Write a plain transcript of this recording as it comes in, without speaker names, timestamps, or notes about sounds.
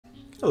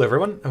Hello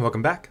everyone, and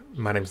welcome back.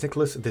 My name is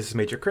Nicholas, this is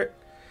Major Crit,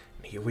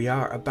 and here we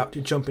are about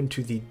to jump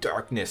into the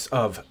darkness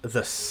of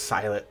the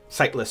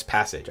sightless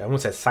passage. I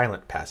almost said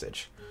silent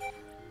passage.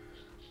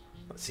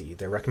 Let's see,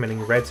 they're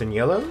recommending reds and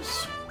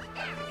yellows.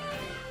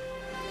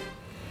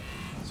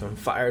 Some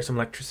fire, some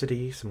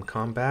electricity, some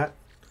combat.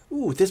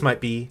 Ooh, this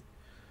might be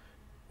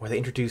where they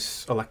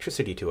introduce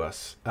electricity to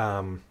us.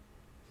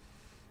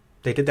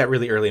 They did that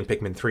really early in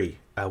Pikmin 3,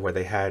 where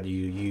they had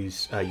you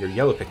use your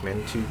yellow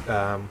Pikmin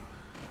to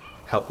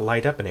help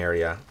light up an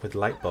area with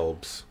light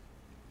bulbs.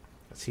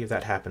 Let's see if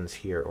that happens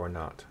here or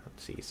not.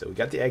 Let's see. So we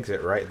got the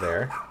exit right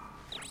there.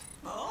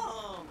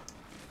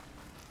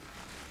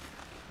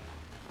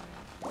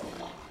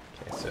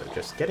 Okay, so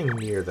just getting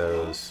near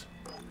those.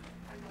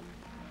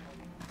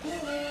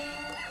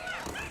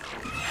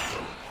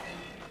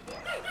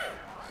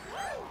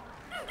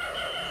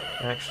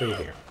 Actually,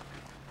 here.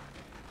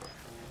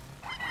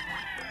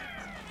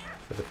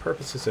 For the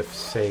purposes of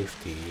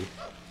safety,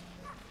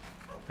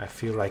 I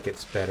feel like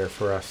it's better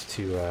for us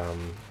to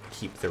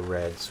keep the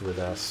reds with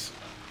us.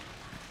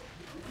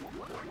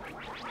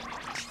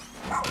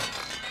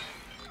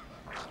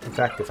 In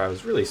fact, if I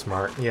was really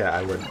smart, yeah,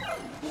 I would have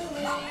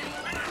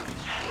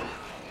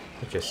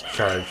just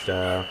charged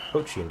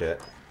Pochi into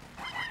it.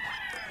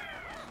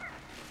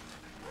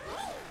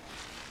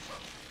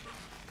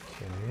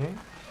 Okay.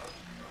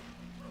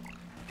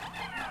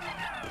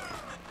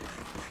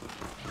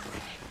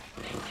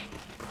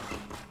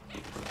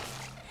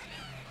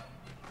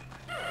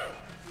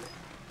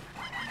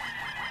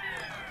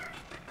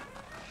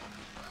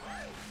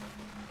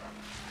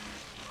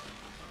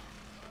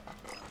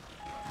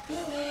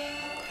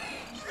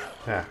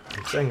 Ah,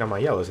 I'm setting on my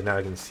yellows, and now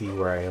I can see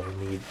where I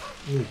need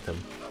them.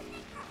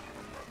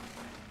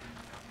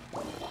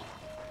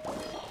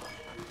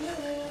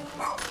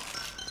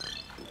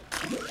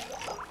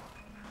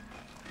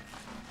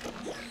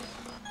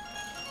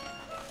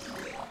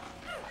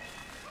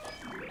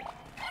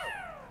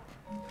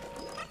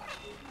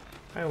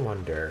 I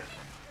wonder.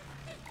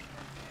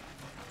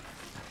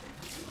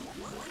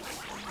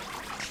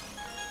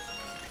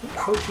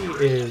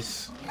 Pochi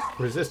is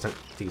resistant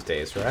these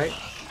days, right?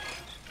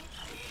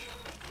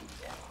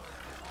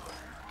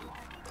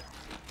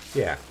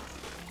 Yeah.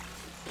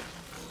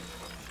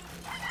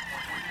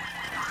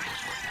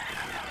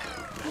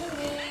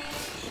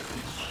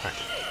 Right.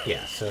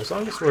 Yeah, so as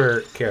long as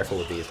we're careful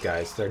with these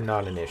guys, they're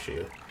not an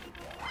issue.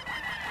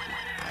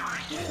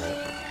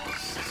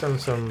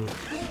 Some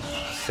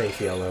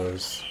safe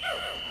yellows.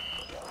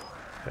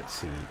 Let's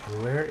see,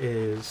 where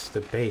is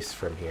the base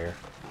from here?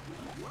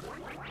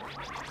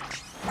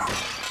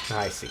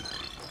 I see.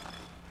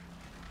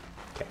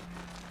 Okay.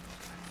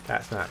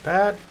 That's not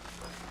bad.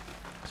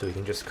 So we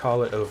can just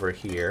call it over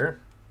here.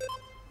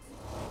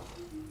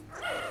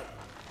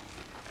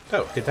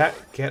 Oh, did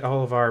that get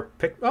all of our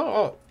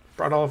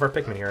brought all of our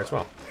Pikmin here as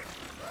well.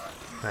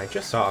 I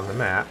just saw on the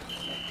map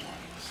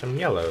some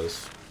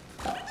yellows.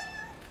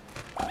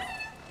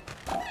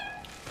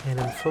 And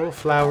in full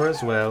flower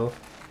as well.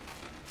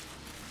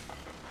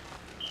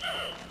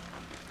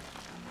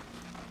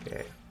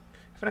 Okay.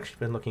 I haven't actually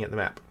been looking at the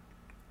map.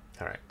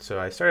 Alright, so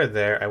I started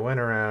there, I went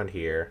around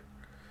here.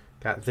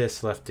 Got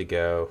this left to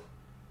go.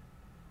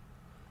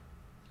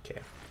 Okay.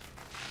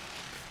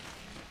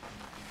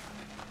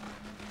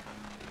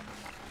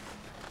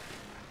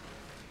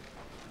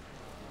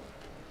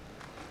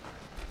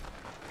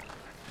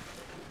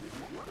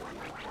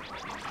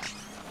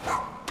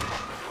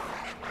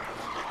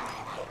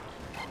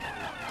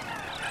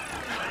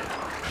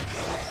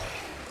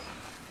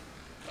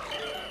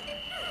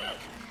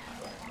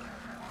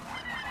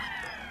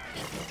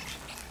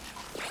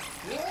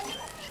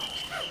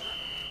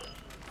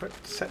 What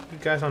set you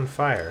guys on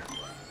fire?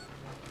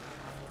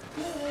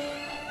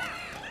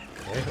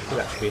 Okay, hopefully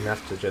that should be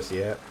enough to just,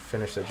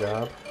 finish the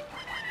job.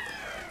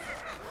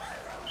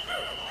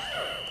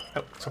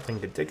 Oh, something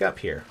to dig up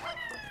here.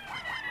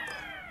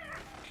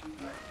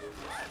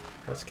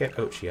 Let's get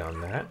Ochi on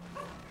that.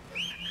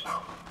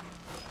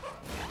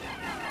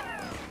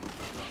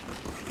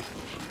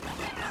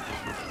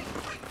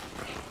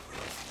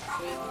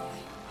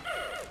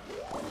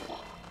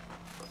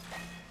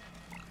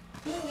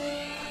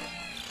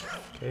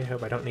 Okay,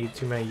 hope I don't need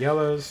too many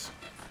yellows.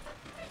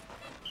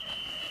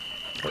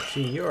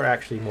 Ochi, you're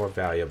actually more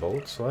valuable,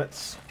 so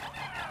let's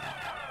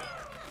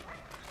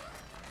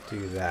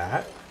do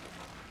that.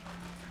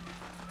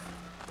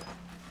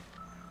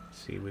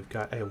 See, we've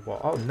got a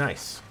wall. Oh,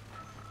 nice.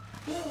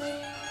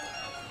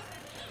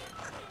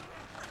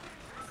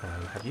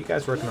 Have you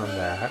guys working on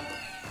that?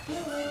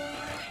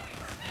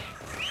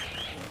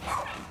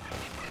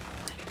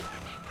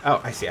 Oh,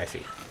 I see, I see.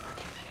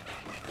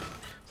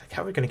 It's like,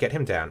 how are we going to get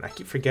him down? I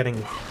keep forgetting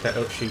that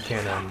Ochi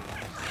can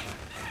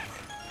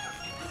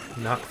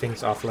knock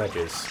things off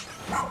ledges.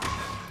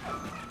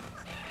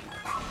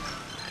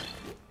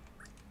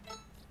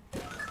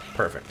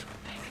 Perfect.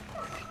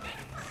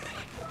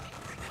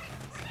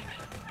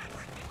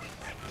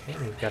 Okay,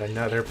 we've got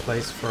another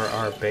place for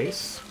our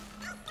base.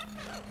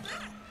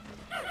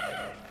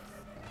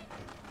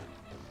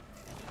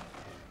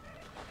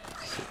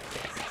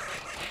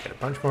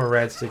 bunch more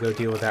reds to go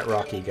deal with that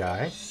rocky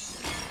guy.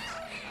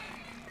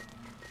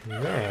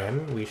 And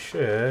then we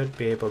should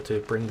be able to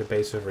bring the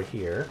base over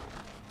here.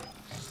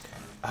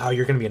 Oh,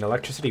 you're going to be an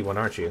electricity one,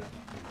 aren't you?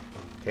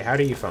 Okay, how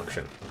do you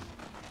function?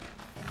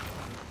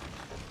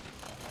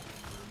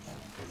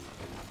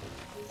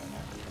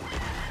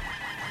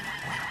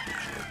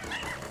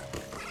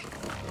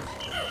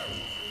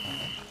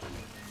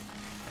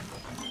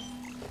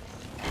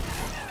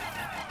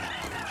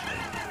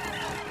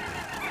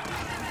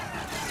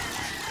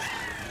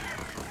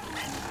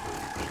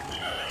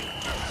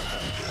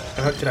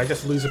 Oh, did I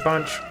just lose a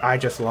bunch? I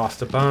just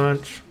lost a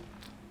bunch.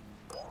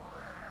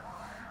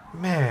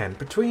 Man,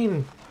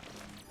 between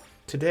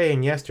today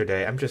and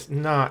yesterday, I'm just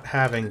not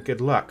having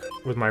good luck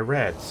with my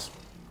reds.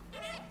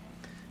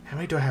 How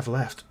many do I have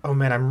left? Oh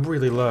man, I'm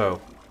really low.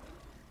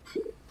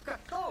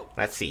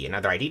 Let's see,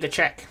 another ID to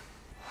check.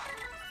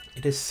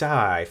 It is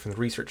Sai from the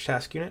Research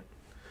Task Unit.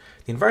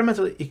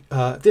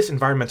 This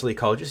environmental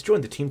ecologist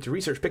joined the team to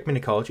research Pikmin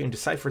ecology and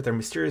decipher their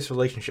mysterious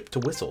relationship to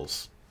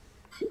whistles.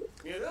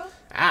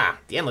 Ah,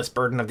 the endless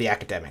burden of the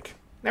academic.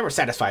 Never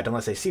satisfied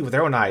unless they see with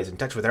their own eyes and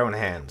touch with their own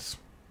hands.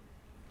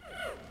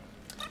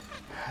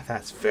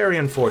 That's very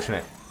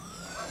unfortunate.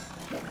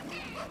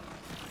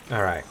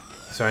 Alright,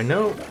 so I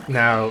know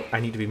now I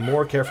need to be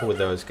more careful with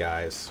those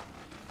guys.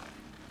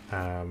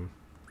 No,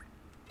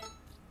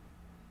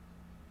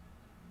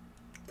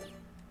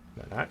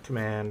 not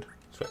command.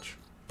 Switch.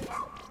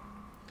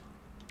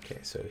 Okay,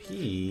 so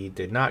he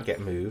did not get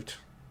moved,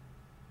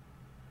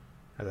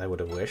 as I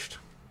would have wished.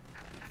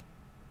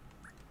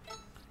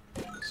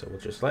 So we'll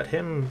just let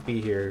him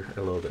be here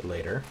a little bit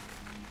later.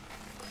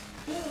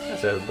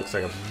 That looks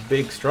like a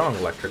big, strong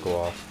electric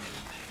wall.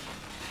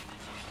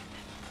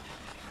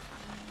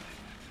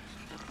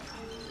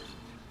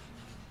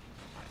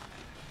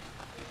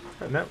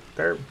 Oh, no,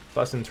 they're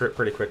busting through it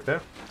pretty quick, though.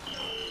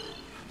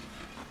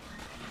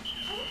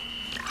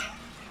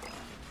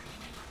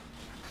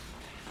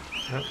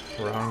 Nope,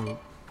 wrong.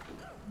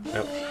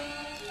 Nope.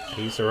 I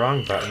used the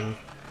wrong button.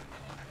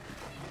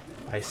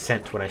 I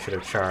sent when I should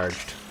have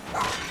charged.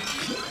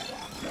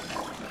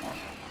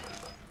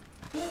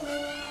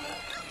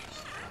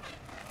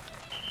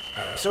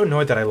 I'm so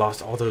annoyed that I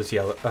lost all those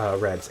yellow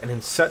reds, and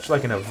in such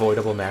like an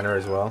avoidable manner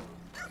as well.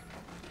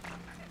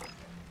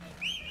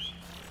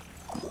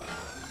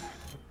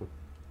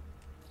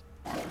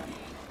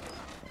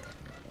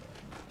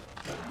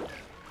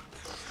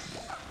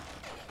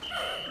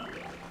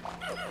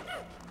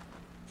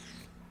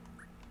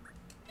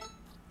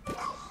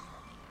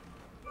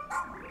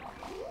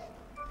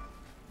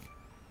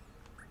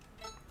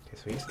 Okay,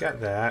 so he's got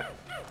that.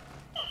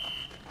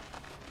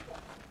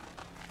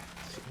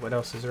 What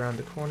else is around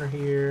the corner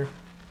here?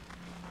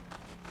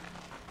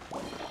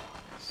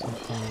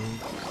 Something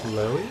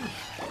glowy?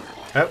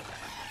 Oh!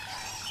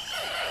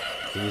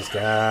 These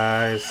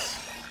guys.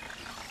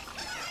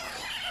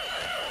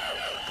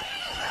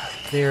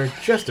 They're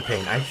just a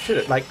pain. I should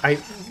have, like,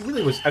 I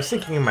was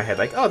thinking in my head,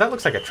 like, oh, that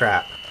looks like a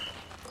trap.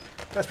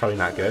 That's probably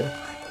not good.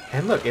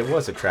 And look, it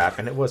was a trap,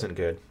 and it wasn't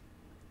good.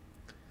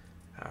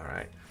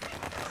 Alright.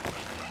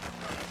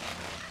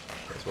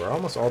 So we're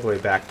almost all the way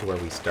back to where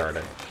we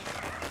started.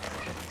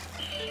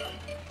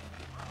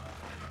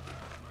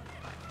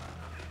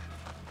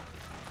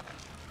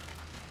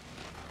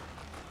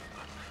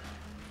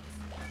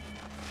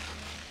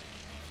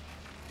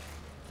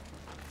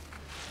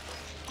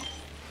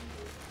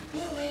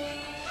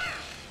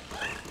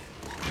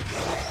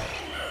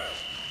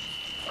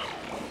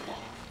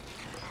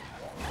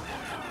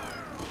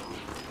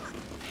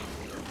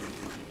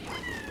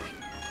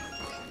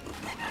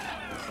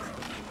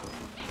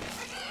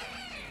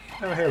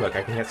 Oh, hey, look,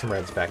 I can get some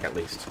reds back at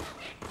least.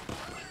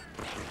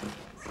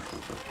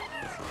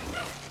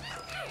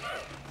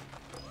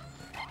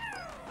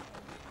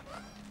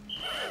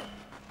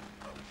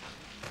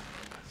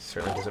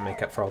 Certainly doesn't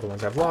make up for all the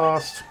ones I've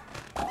lost.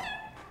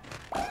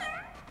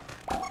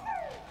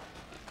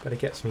 But it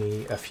gets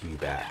me a few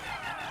back.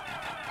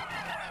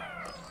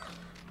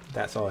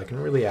 That's all I can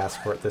really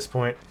ask for at this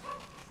point.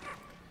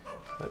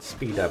 Let's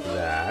speed up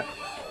that.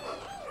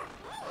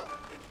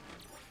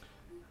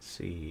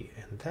 See,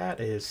 and that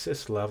is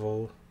sys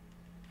level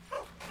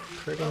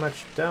pretty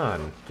much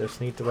done.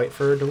 Just need to wait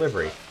for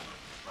delivery.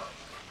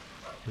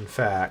 In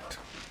fact,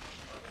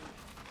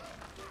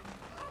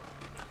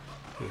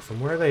 okay, from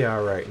where they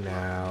are right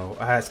now,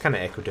 it's kind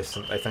of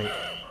equidistant, I think.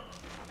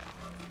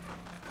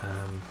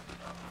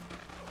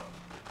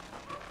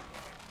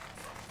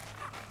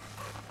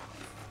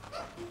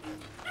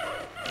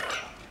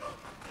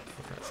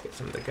 Let's get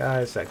some of the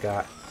guys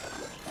that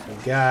we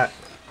got.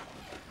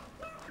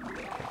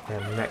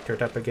 And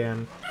nectared up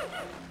again.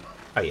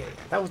 Oh yeah,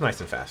 that was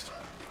nice and fast.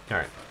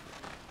 Alright.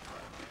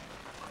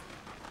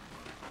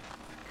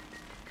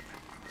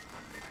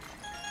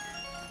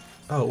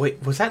 Oh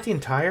wait, was that the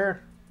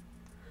entire...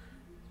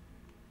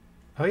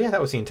 Oh yeah, that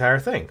was the entire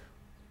thing.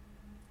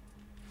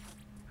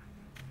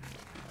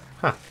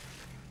 Huh.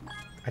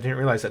 I didn't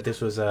realize that this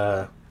was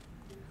an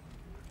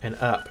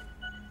up.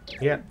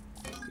 Yeah.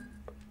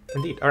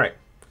 Indeed. Alright.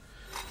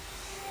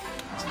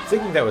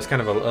 Thinking that was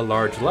kind of a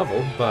large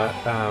level, but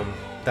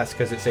that's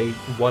because it's a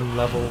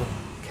one-level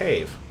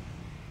cave.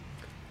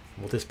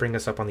 Will this bring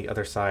us up on the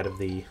other side of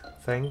the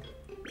thing?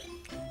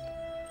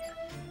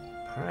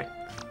 Alright.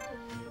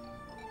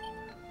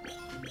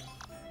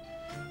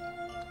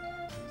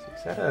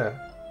 Is that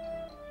a...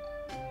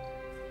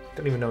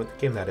 don't even know what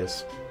game that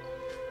is.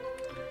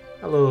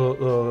 A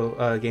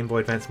little Game Boy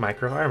Advance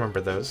Micro. I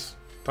remember those.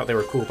 Thought they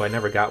were cool, but I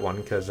never got one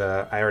because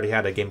I already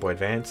had a Game Boy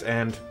Advance,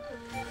 and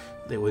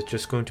it was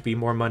just going to be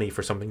more money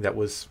for something that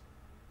was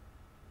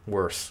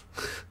worse.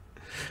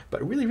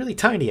 But really, really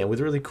tiny and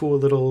with really cool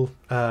little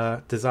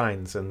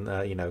designs and,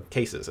 you know,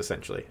 cases,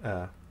 essentially.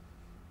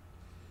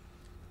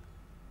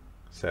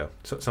 So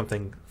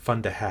something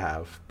fun to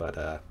have, but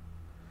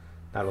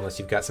not unless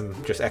you've got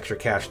some just extra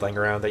cash laying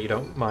around that you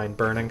don't mind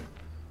burning.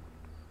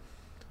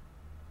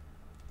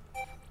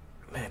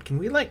 Man, can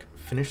we, like,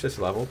 finish this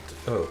level?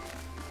 Oh.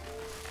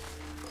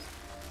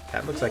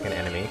 That looks like an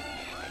enemy.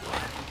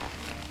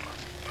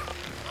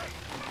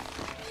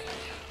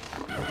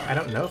 I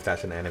don't know if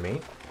that's an enemy.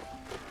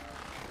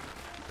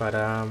 But,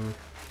 I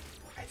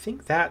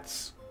think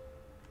that's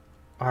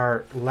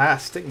our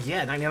last thing.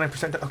 Yeah,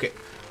 99%. Okay.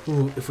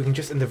 Ooh, if we can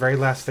just, in the very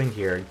last thing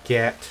here,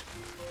 get...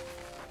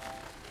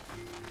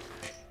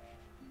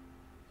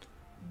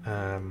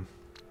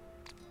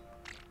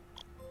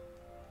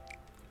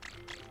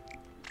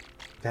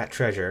 that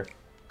treasure.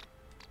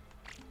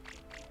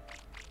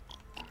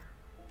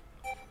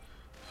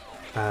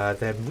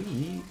 Then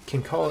we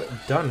can call it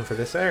done for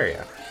this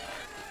area.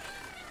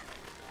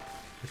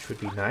 Which would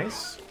be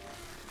nice.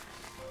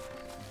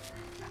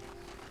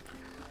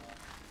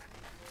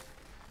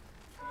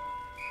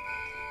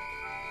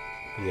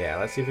 Yeah,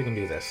 let's see if we can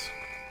do this.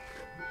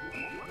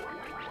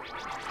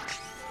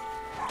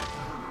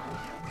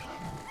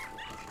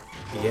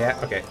 Yeah,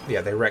 okay.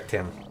 Yeah, they wrecked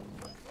him.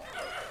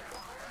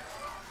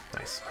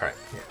 Nice. Alright.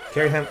 Yeah.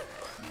 Carry him.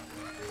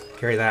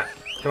 Carry that.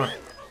 Come on.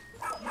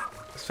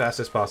 As fast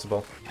as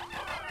possible.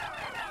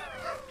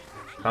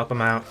 Help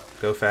him out.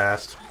 Go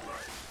fast.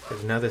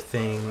 There's another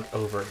thing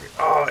over here.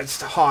 Oh,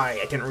 it's high.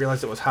 I didn't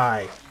realize it was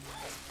high.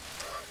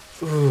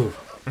 Ooh.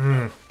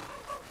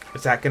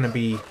 Is that going to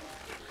be...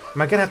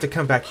 am I going to have to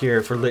come back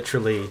here for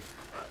literally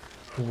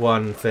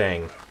one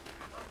thing?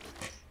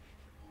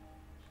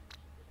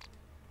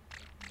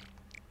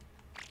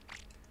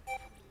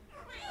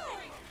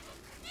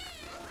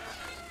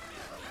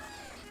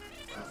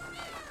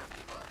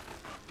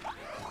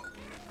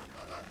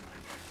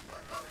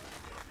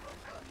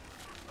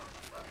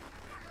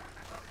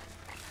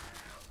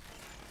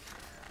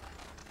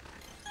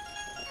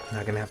 I'm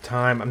not going to have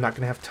time. I'm not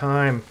going to have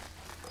time.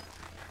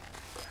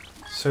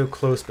 So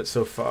close, but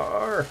so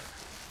far.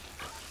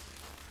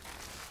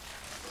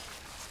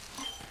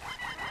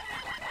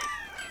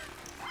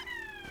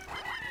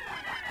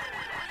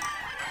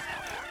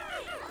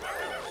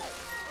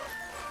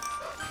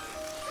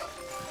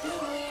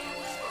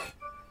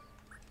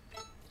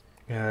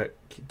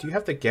 Do you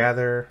have to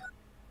gather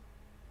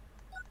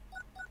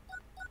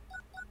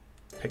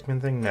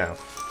Pikmin thing? No.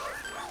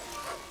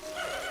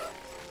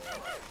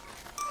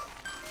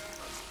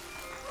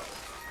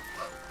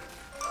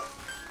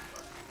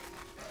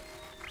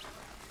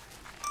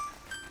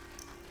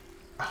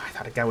 Oh, I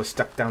thought a guy was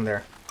stuck down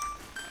there.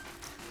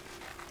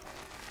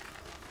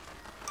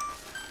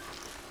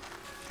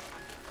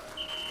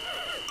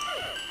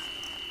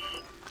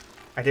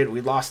 I did. We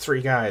lost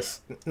 3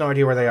 guys. No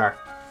idea where they are.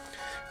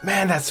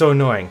 Man, that's so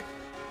annoying.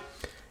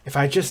 If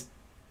I just...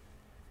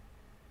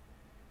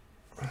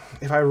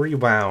 if I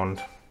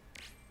rewound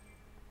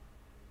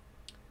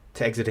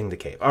to exiting the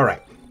cave.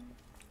 Alright.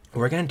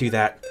 We're going to do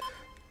that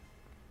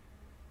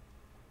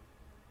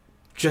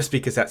just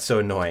because that's so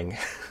annoying.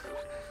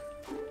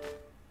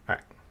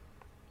 Alright.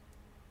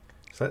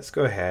 So let's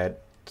go ahead.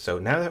 So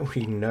now that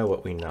we know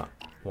what we not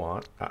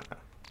want... oh, no.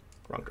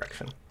 Wrong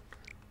direction.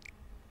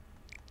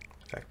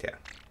 In fact, yeah.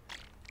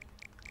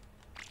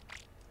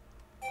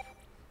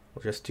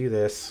 We'll just do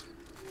this.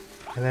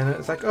 And then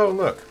it's like, oh,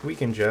 look, we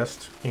can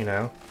just, you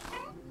know,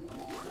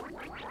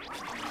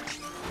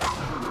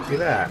 do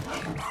that.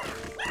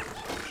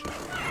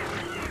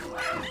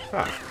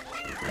 Huh.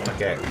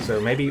 Okay, so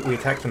maybe we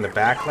attacked from the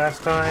back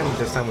last time.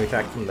 This time we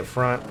attacked from the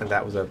front, and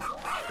that was a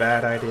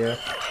bad idea.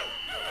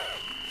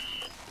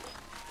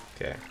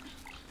 Okay.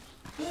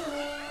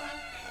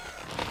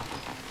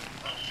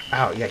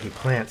 Ow, yeah, he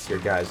plants your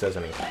guys,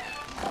 doesn't he?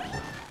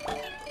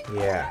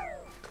 Yeah.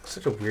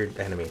 Such a weird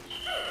enemy.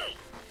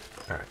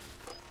 Alright.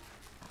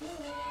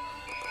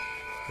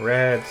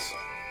 Reds.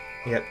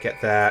 Yep,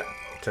 get that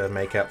to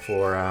make up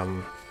for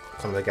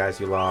some of the guys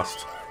you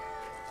lost.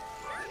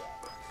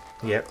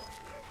 Yep.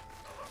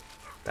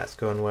 That's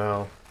going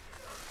well.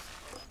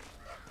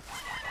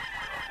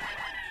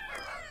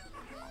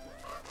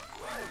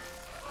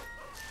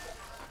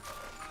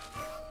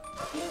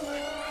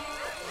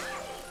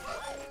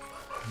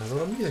 A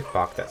little music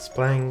box that's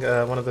playing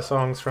one of the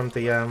songs from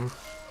the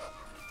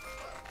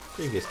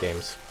previous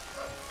games.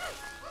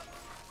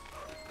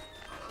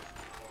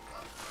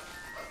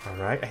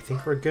 Alright, I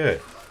think we're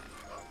good.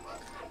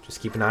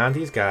 Just keep an eye on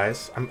these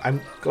guys.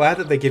 I'm glad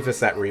that they give us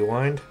that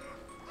rewind.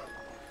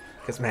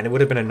 Because, man, it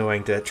would have been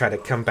annoying to try to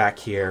come back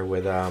here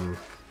with,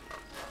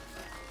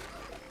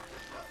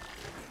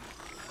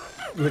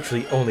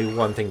 literally only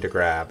one thing to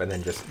grab and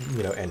then just,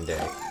 you know, end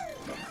day.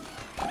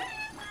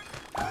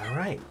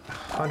 Alright,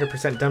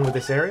 100% done with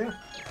this area.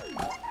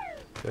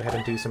 Go ahead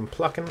and do some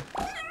plucking.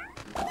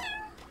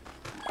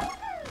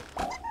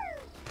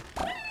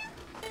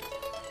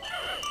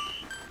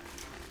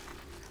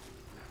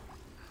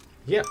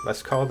 Yeah,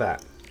 let's call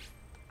that.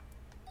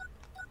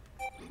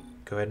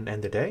 Go ahead and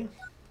end the day.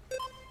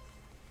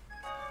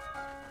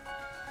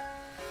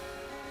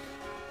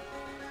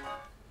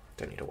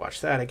 Don't need to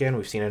watch that again.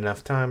 We've seen it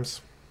enough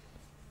times.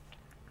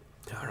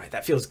 Alright,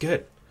 that feels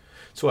good.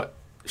 So what?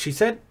 She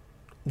said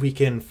we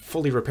can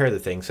fully repair the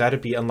thing, so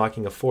that'd be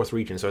unlocking a 4th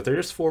region. So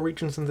there's 4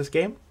 regions in this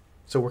game.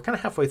 So we're kind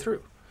of halfway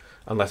through.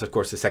 Unless, of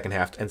course, the second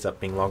half ends up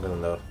being longer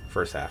than the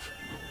first half.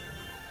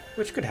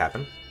 Which could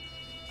happen.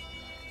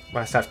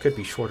 Last half could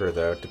be shorter,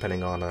 though,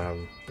 depending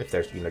on if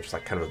there's, you know, just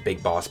like kind of a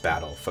big boss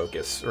battle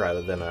focus,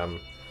 rather than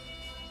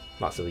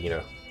lots of, you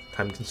know,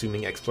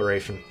 time-consuming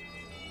exploration.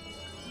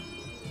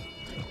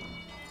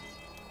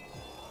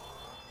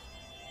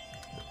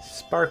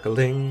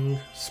 Sparkling,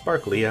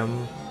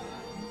 sparklium.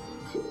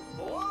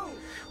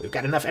 We've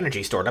got enough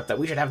energy stored up that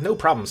we should have no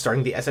problem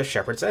starting the SS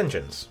Shepherd's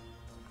engines.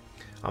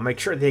 I'll make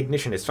sure the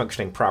ignition is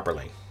functioning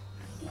properly.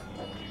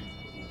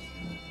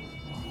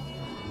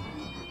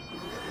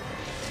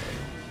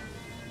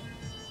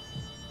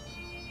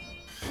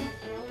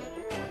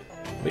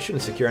 Mission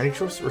secure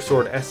energy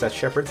restored SS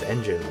Shepherd's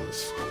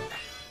engines.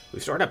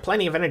 We've stored up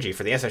plenty of energy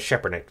for the SS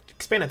Shepherd and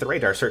expanded the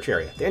radar search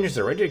area. The engines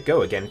are ready to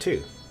go again,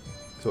 too.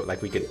 So,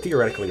 like, we could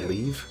theoretically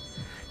leave.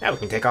 Now we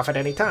can take off at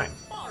any time.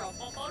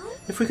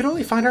 If we could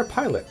only find our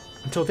pilot.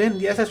 Until then,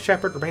 the SS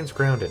Shepherd remains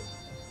grounded.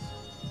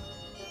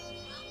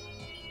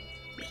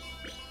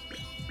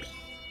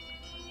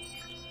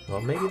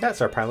 Well, maybe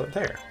that's our pilot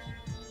there.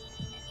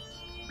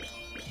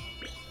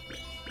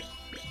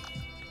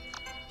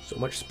 So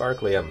much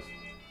sparklium.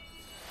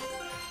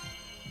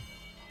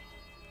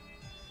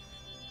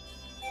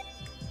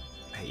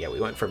 Yeah, we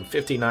went from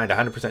 59 to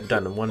 100%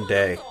 done in one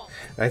day.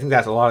 I think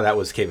that's a lot of that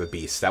was Cave of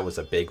Beasts. That was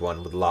a big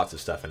one with lots of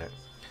stuff in it.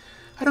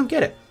 I don't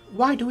get it.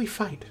 Why do we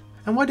fight?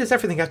 And why does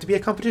everything have to be a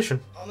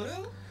competition?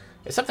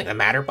 Is something the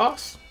matter,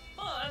 boss?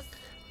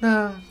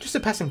 No, just a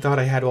passing thought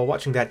I had while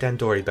watching that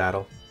Dandori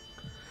battle.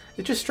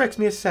 It just strikes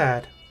me as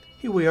sad.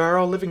 Here we are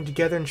all living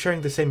together and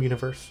sharing the same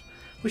universe.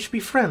 We should be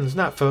friends,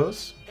 not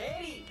foes.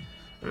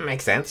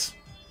 Makes sense.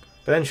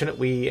 But then shouldn't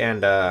we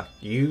and,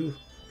 you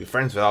be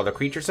friends with all the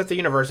creatures of the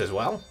universe as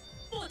well?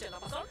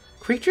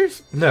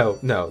 Creatures?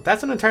 No,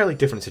 that's an entirely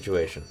different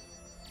situation.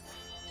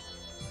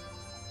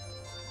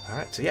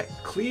 Alright, so yeah,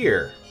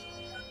 clear.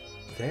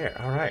 There,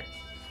 alright.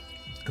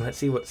 Let's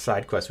see what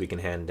side quests we can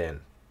hand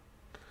in.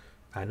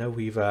 I know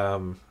we've,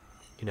 you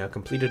know,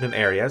 completed an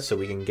area, so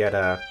we can get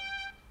a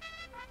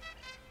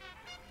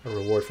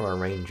reward from our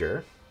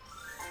ranger.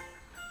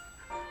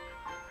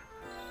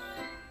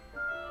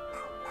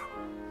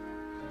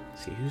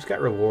 Let's see, who's got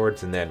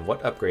rewards, and then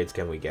what upgrades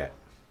can we get?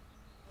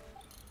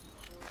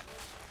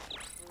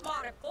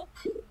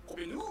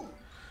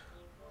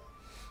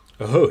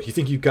 Oh, you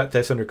think you've got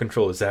this under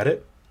control, is that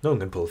it? No one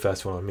can pull a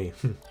fast one on me.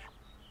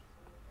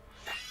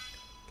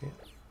 Okay.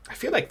 I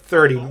feel like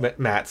 30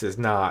 mats is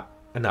not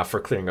enough for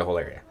clearing the whole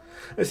area.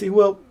 I see,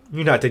 well,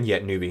 you're not done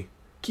yet, newbie.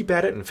 Keep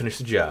at it and finish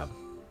the job.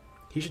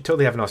 He should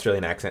totally have an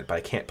Australian accent, but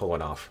I can't pull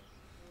one off.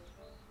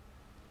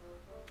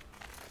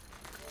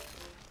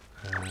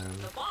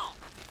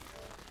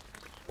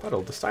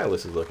 Puddle, the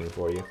stylist is looking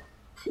for you.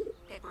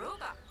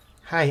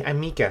 Hi, I'm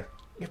Mika.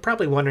 You're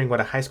probably wondering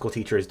what a high school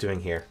teacher is doing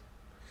here.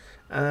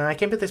 I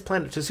came to this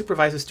planet to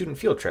supervise a student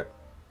field trip,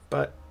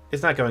 but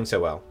it's not going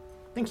so well.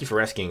 Thank you for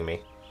rescuing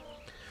me.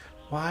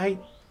 Why?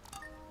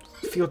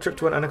 Field trip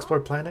to an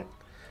unexplored planet?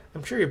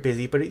 I'm sure you're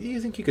busy, but do you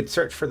think you could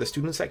search for the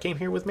students that came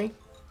here with me?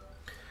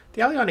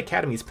 The Allion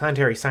Academy's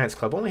Planetary Science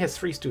Club only has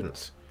 3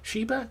 students.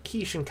 Sheba,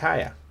 Kish, and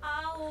Kaya.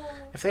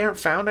 If they aren't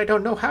found, I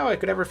don't know how I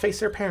could ever face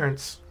their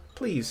parents.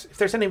 Please, if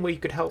there's any way you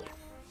could help.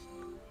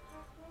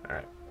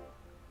 Alright.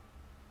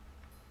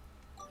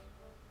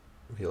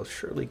 We'll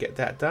surely get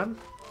that done.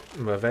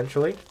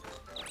 Eventually.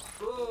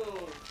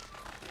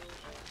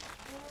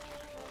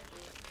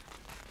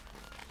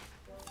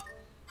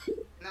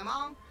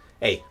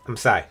 Hey, I'm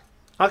Sai.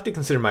 I like to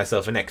consider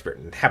myself an expert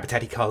in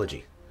habitat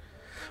ecology.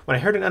 When I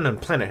heard an unknown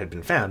planet had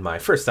been found, my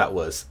first thought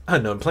was,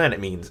 unknown planet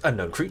means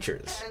unknown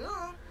creatures.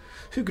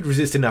 Who could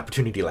resist an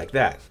opportunity like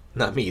that?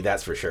 Not me,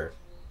 that's for sure.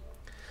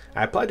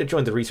 I applied to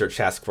join the research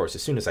task force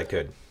as soon as I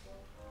could.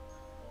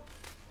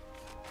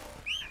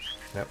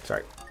 Nope,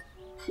 sorry.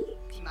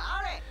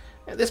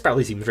 This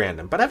probably seems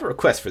random, but I have a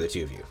request for the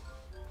 2 of you.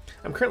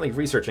 I'm currently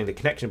researching the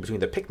connection between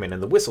the Pikmin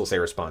and the whistles they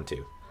respond to.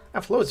 I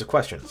have loads of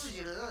questions.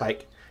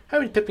 Like, how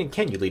many Pikmin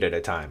can you lead at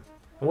a time?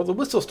 And will the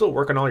whistle still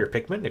work on all your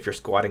Pikmin if your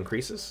squad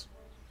increases?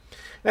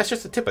 That's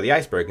just the tip of the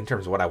iceberg in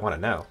terms of what I want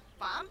to know.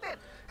 How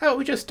about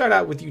we just start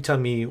out with you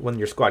telling me when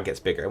your squad gets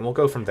bigger, and we'll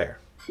go from there.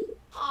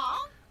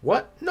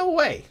 What? No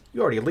way!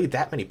 You already lead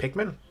that many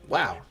Pikmin?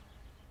 Wow.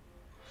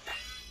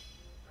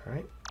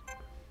 Alright.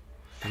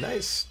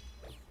 Nice.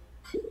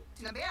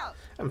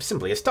 I'm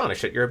simply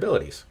astonished at your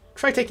abilities.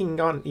 Try taking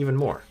on even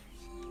more.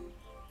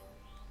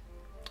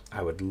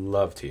 I would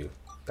love to.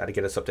 That'd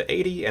get us up to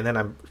 80, and then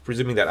I'm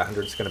presuming that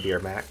 100 is going to be our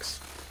max.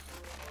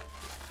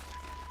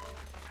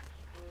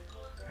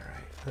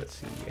 Alright, let's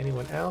see.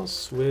 Anyone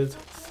else with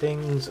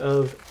things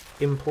of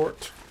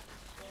import?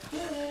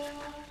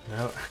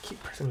 No, I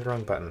keep pressing the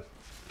wrong button.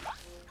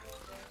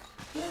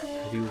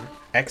 I do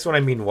X when I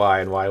mean Y,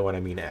 and Y when I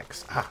mean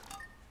X. Ah,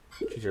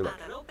 choose your luck.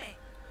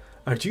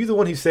 Aren't you the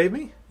one who saved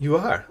me? You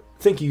are.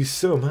 Thank you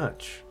so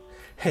much.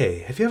 Hey,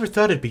 have you ever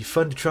thought it'd be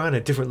fun to try on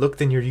a different look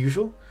than your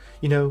usual?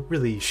 You know,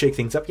 really shake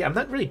things up. Yeah, I'm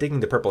not really digging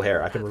the purple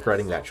hair. I've been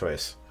regretting that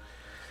choice.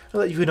 I'll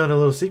let you in on a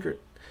little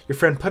secret. Your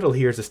friend Puddle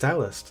here is a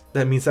stylist.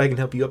 That means I can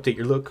help you update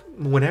your look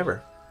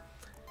whenever.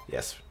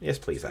 Yes, yes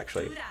please,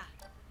 actually.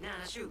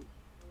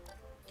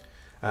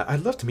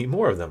 I'd love to meet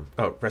more of them.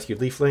 Oh, rescued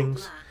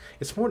leaflings.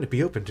 It's important to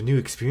be open to new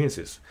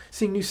experiences.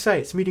 Seeing new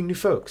sights, meeting new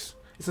folks.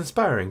 It's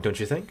inspiring, don't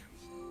you think?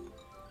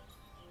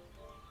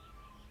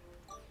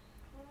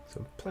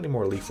 So plenty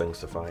more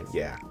leaflings to find.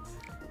 Yeah.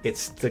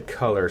 It's the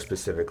color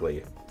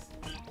specifically.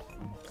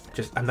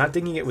 Just, I'm not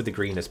digging it with the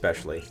green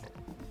especially.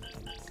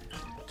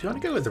 Do you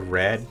want to go with the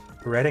red?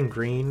 Red and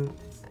green?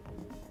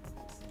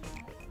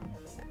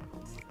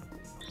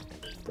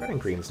 Red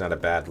and green's not a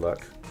bad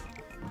look.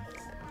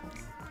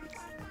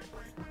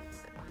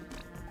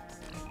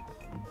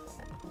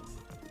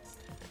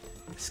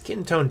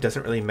 Skin tone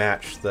doesn't really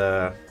match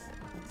the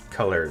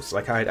colors.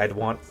 Like, I'd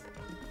want...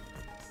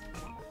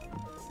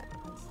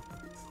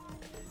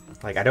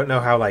 Like, I don't know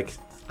how, like...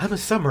 I'm a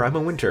summer, I'm a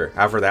winter.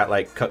 However that,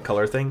 like,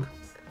 color thing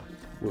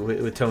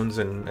with tones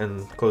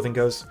and clothing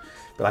goes.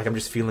 But, like, I'm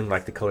just feeling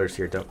like the colors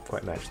here don't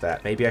quite match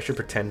that. Maybe I should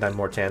pretend I'm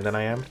more tan than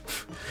I am.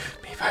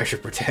 Maybe I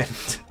should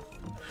pretend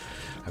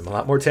I'm a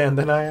lot more tan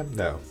than I am.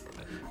 No.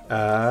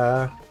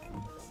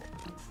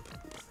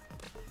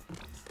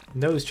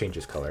 Nose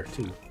changes color,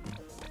 too.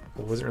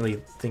 I wasn't really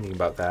thinking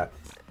about that.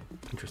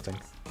 Interesting.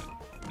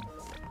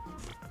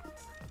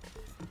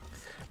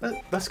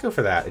 Let's go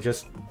for that. It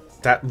just...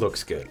 That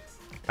looks good.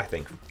 I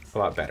think. A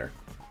lot better.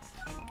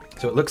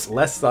 So it looks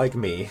less like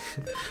me,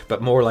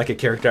 but more like a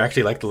character I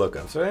actually like the look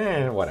of.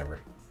 So, whatever.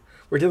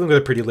 We're dealing with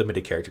a pretty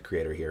limited character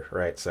creator here,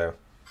 right? So...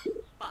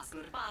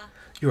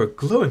 You are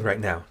glowing right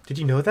now. Did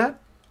you know that?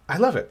 I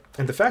love it.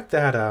 And the fact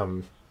that,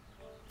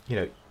 you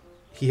know,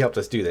 he helped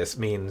us do this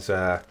means, you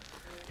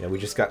know, we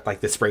just got,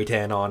 like, the spray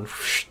tan on.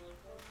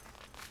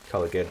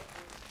 Call it good.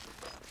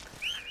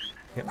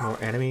 Get more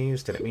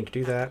enemies. Didn't mean to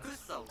do that.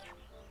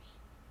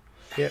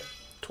 Get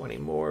 20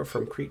 more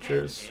from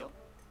creatures.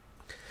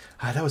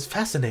 Ah, that was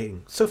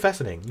fascinating. So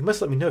fascinating. You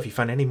must let me know if you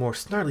find any more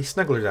snarly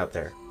snugglers out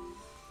there.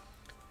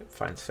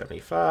 Find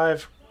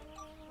 75.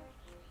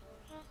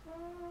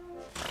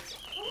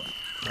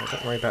 No,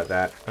 don't worry about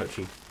that. Oh,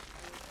 gee.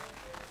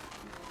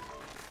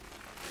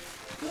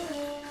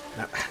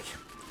 Now,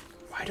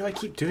 why do I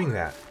keep doing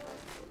that?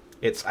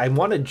 It's, I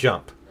want to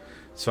jump.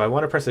 So I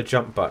want to press the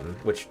jump button,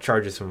 which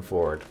charges him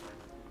forward.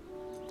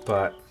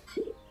 But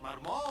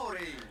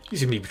you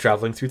seem to be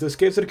traveling through those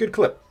caves at a good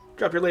clip.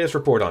 Drop your latest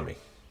report on me.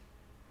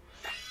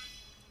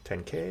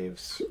 10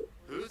 caves.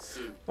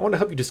 I want to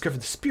help you discover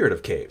the spirit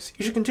of caves.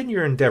 You should continue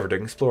your endeavor to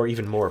explore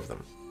even more of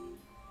them.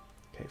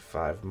 Okay,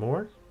 5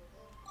 more.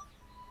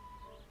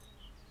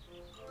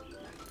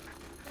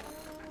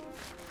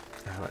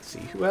 Now let's see,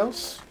 who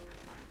else?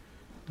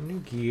 New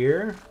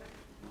gear.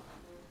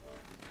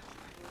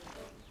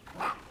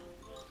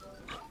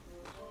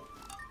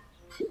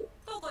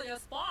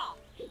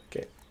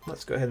 Okay,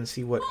 let's go ahead and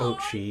see what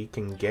Ochi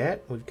can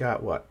get. We've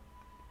got, what?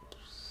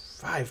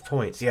 5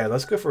 points. Yeah,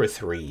 let's go for a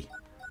 3.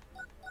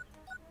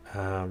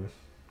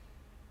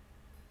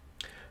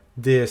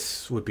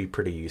 This would be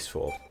pretty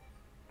useful.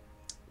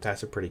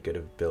 That's a pretty good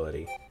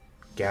ability.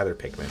 Gather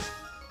Pikmin.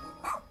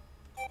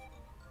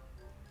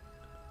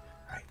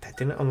 Alright, that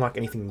didn't unlock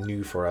anything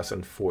new for us,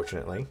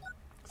 unfortunately.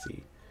 Let's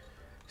see.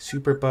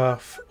 Super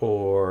buff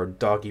or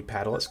doggy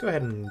paddle. Let's go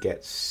ahead and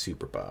get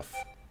super buff.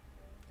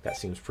 That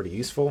seems pretty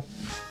useful.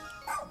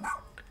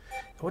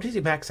 What does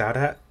he max out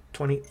at?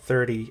 20,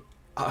 30.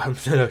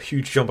 A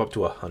huge jump up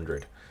to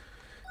 100.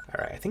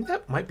 Alright, I think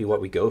that might be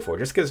what we go for.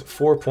 Just because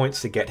 4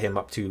 points to get him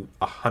up to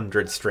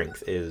 100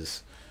 strength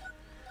is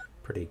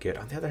pretty good.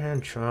 On the other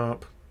hand,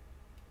 Chomp.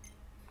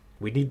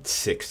 We need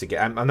 6 to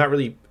get... I'm not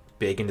really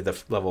big into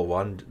the level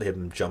 1,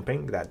 him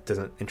jumping. That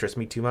doesn't interest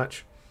me too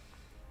much.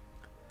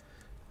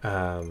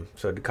 So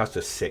it costs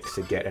us 6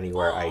 to get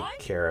anywhere I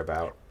care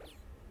about.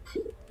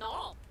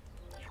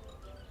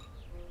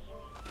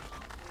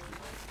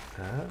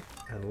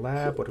 And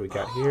lab, what do we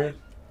got here?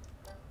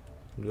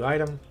 New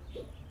item.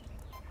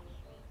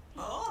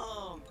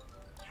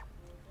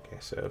 Okay,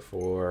 so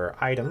for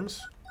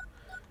items,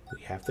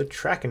 we have the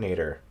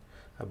Trackinator.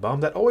 A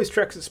bomb that always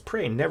tracks its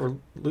prey and never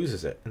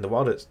loses it. In the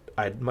wild,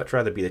 I'd much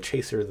rather be the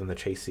chaser than the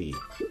chasee.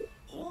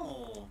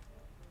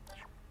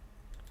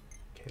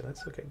 Okay,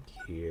 let's look at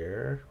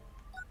gear.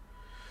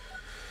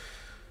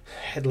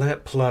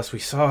 Headlamp Plus. We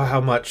saw how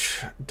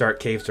much dark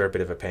caves are a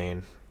bit of a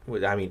pain.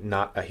 I mean,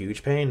 not a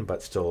huge pain,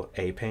 but still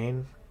a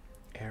pain.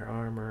 Air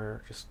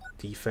armor, just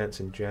defense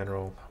in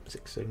general.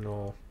 Music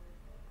signal.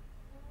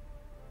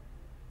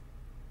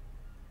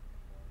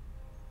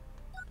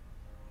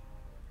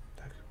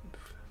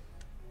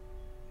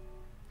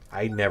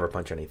 I never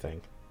punch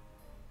anything.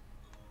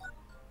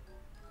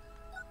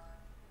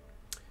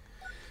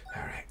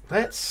 Alright,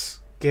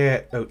 let's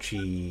get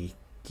Ochi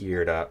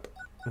geared up.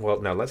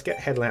 Well, no, let's get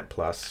Headlamp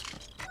Plus.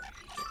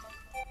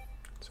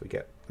 So we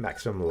get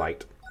maximum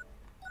light.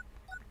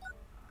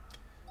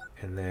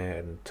 And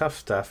then Tough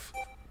Stuff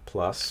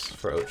Plus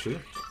for Ochi.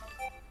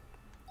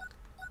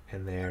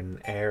 And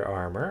then Air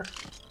Armor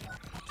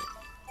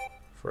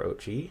for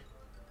Ochi.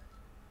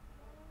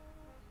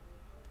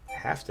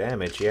 Half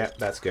damage, yeah,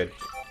 that's good.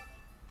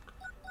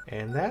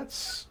 And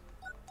that's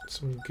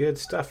some good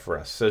stuff for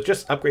us. So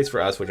just upgrades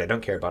for us, which I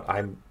don't care about.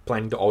 I'm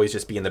planning to always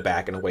just be in the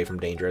back and away from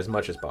danger as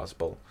much as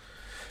possible.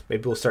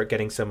 Maybe we'll start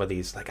getting some of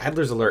these. Like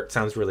Idler's Alert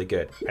sounds really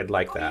good. I'd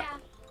like that.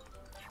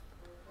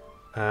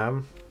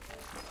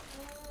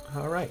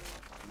 Alright.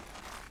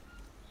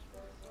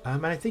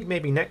 And I think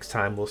maybe next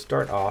time we'll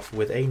start off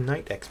with a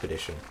night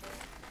expedition.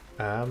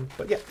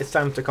 But yeah, it's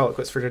time to call it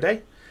quits for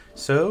today.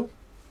 So,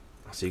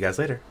 I'll see you guys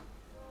later.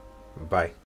 Bye.